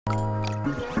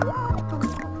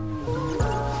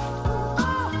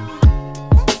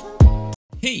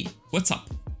Hey, what's up?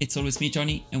 It's always me,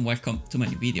 Johnny, and welcome to my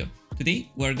new video. Today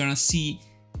we're gonna see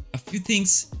a few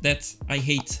things that I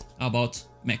hate about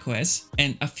macOS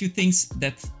and a few things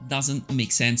that doesn't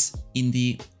make sense in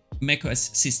the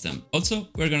macOS system. Also,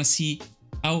 we're gonna see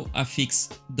how I fix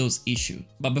those issues.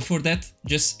 But before that,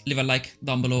 just leave a like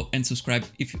down below and subscribe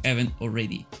if you haven't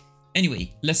already.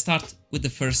 Anyway, let's start with the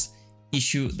first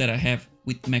issue that I have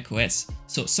with macOS.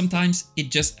 So sometimes it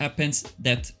just happens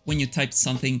that when you type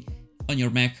something on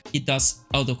your Mac, it does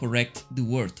autocorrect the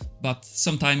word, but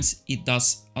sometimes it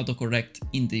does autocorrect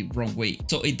in the wrong way.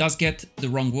 So it does get the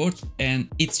wrong word and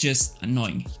it's just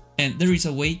annoying. And there is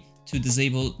a way to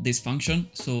disable this function.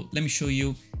 So let me show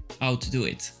you how to do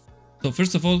it. So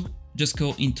first of all, just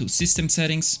go into system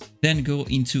settings, then go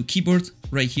into keyboard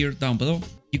right here down below.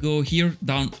 You go here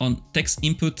down on text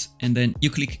input and then you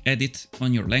click edit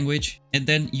on your language and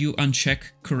then you uncheck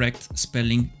correct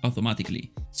spelling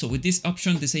automatically. So with this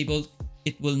option disabled,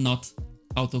 it will not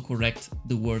autocorrect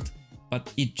the word,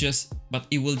 but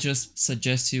it will just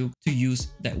suggest you to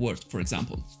use that word, for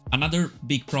example. Another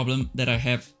big problem that I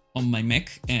have on my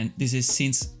Mac, and this is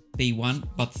since day one,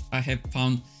 but I have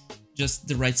found just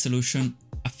the right solution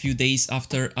a few days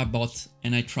after I bought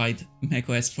and I tried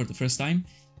macOS for the first time,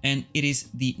 and it is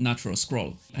the natural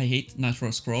scroll. I hate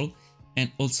natural scroll,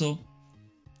 and also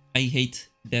I hate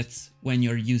that when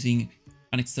you're using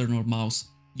an external mouse,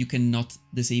 you cannot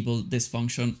disable this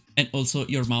function, and also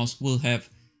your mouse will have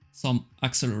some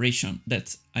acceleration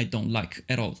that I don't like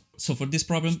at all. So for this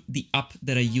problem, the app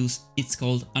that I use, it's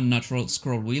called a natural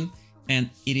scroll wheel, and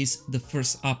it is the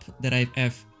first app that I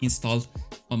have installed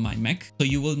on my Mac. So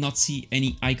you will not see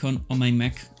any icon on my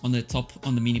Mac on the top,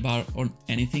 on the minibar or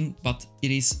anything, but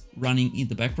it is running in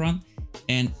the background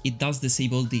and it does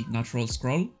disable the natural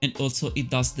scroll, and also it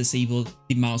does disable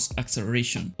the mouse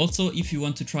acceleration. Also, if you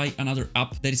want to try another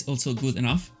app that is also good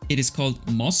enough, it is called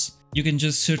Moss. You can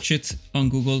just search it on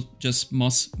Google, just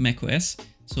Moss macOS.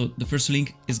 So the first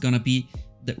link is gonna be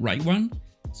the right one.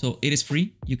 So it is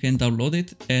free, you can download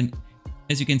it, and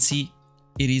as you can see,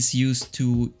 it is used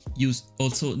to use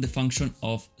also the function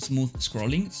of smooth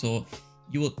scrolling. So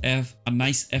you will have a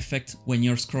nice effect when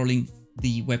you're scrolling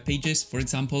the web pages, for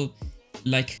example,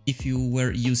 like if you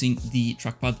were using the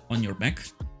trackpad on your Mac.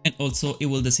 And also it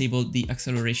will disable the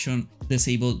acceleration,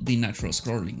 disable the natural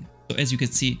scrolling. So as you can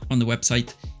see on the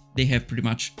website, they have pretty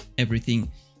much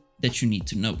everything that you need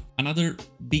to know. Another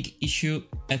big issue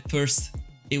at first,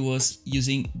 it was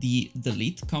using the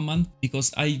delete command,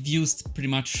 because I've used pretty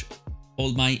much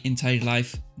all my entire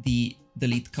life the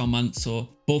delete command, so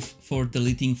both for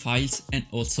deleting files and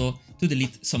also to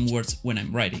delete some words when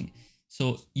I'm writing.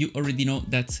 So you already know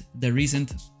that there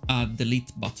isn't a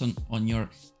delete button on your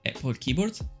Apple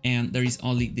keyboard and there is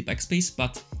only the backspace,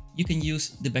 but you can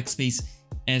use the backspace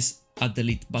as a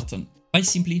delete button by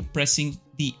simply pressing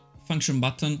the function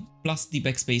button plus the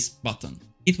backspace button.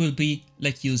 It will be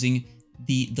like using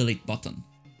the delete button.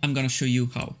 I'm gonna show you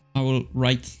how. I will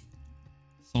write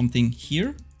something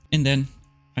here and then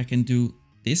I can do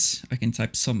this. I can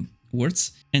type some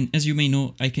words, and as you may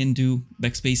know, I can do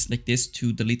backspace like this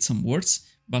to delete some words,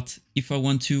 but if I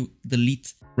want to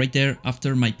delete right there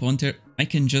after my pointer, I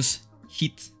can just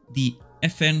hit the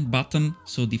FN button,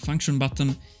 so the function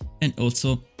button, and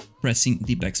also pressing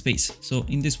the backspace. So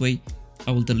in this way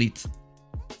I will delete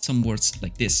some words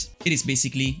like this. It is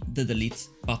basically the delete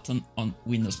button on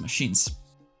Windows machines.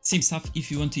 Same stuff if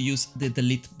you want to use the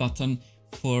delete button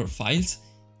for files.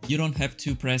 You don't have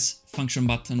to press function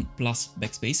button plus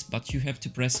backspace, but you have to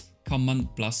press command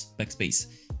plus backspace.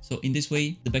 So in this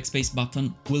way, the backspace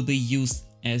button will be used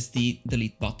as the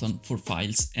delete button for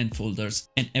files and folders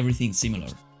and everything similar.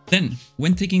 Then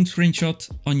when taking screenshot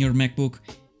on your MacBook,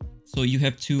 so you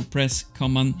have to press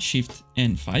Command Shift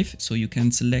and 5. So you can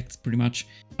select pretty much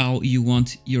how you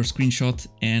want your screenshot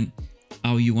and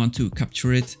how you want to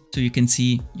capture it. So you can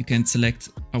see, you can select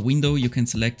a window, you can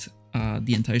select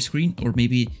the entire screen, or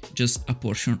maybe just a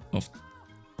portion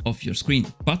of your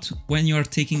screen. But when you are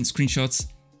taking screenshots,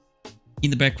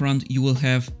 in the background you will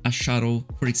have a shadow,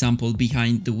 for example,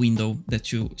 behind the window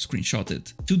that you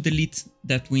screenshotted. To delete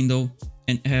that window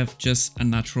and have just a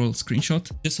natural screenshot,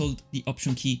 just hold the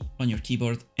Option key on your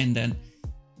keyboard and then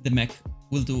the Mac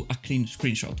will do a clean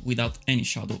screenshot without any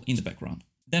shadow in the background.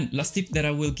 Then last tip that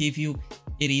I will give you,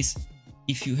 it is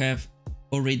if you have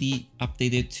already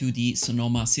updated to the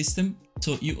Sonoma system.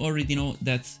 So you already know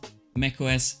that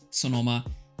macOS Sonoma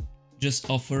just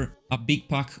offer a big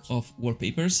pack of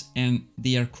wallpapers, and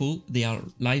they are cool. They are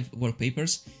live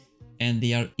wallpapers and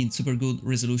they are in super good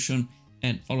resolution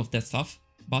and all of that stuff.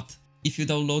 But if you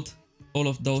download all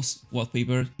of those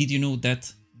wallpapers, did you know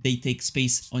that they take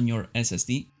space on your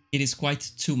SSD? it is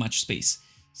quite too much space.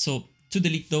 So to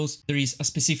delete those, there is a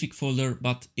specific folder,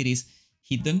 but it is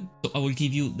hidden. So I will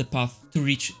give you the path to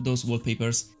reach those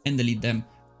wallpapers and delete them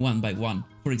one by one.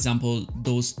 For example,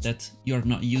 those that you are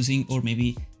not using, or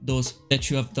maybe those that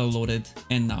you have downloaded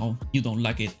and now you don't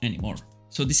like it anymore.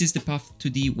 So this is the path to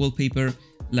the wallpaper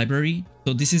library.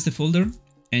 So this is the folder,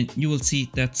 and you will see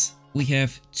that we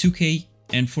have 2K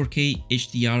and 4K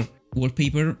HDR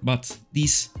wallpaper, but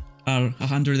these are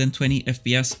 120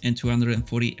 FPS and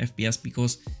 240 FPS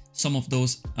because some of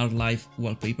those are live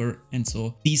wallpaper, and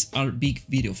so these are big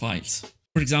video files.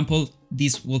 For example,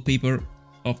 this wallpaper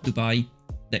of Dubai,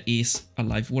 that is a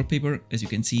live wallpaper. As you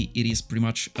can see, it is pretty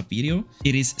much a video.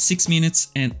 It is 6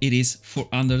 minutes and it is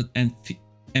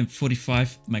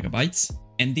 445 megabytes.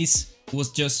 And this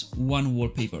was just one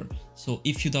wallpaper. So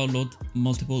if you download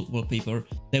multiple wallpaper,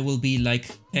 there will be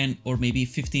like 10 or maybe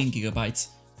 15 gigabytes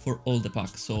for all the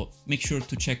pack. So make sure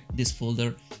to check this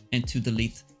folder and to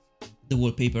delete the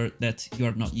wallpaper that you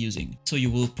are not using, so you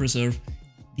will preserve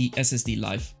the SSD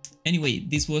life. Anyway,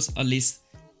 this was a list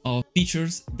of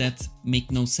features that make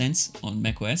no sense on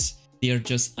macOS. They are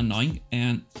just annoying,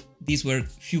 and these were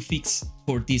few fixes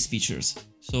for these features.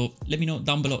 So let me know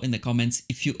down below in the comments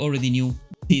if you already knew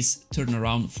this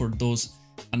turnaround for those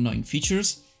annoying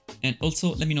features. And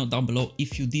also let me know down below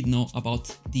if you did know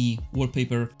about the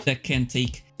wallpaper that can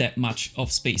take that much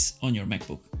of space on your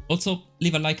MacBook. Also,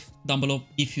 leave a like down below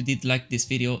if you did like this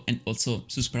video, and also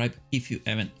subscribe if you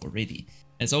haven't already.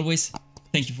 As always,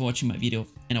 thank you for watching my video,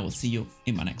 and I will see you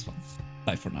in my next one.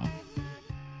 Bye for now.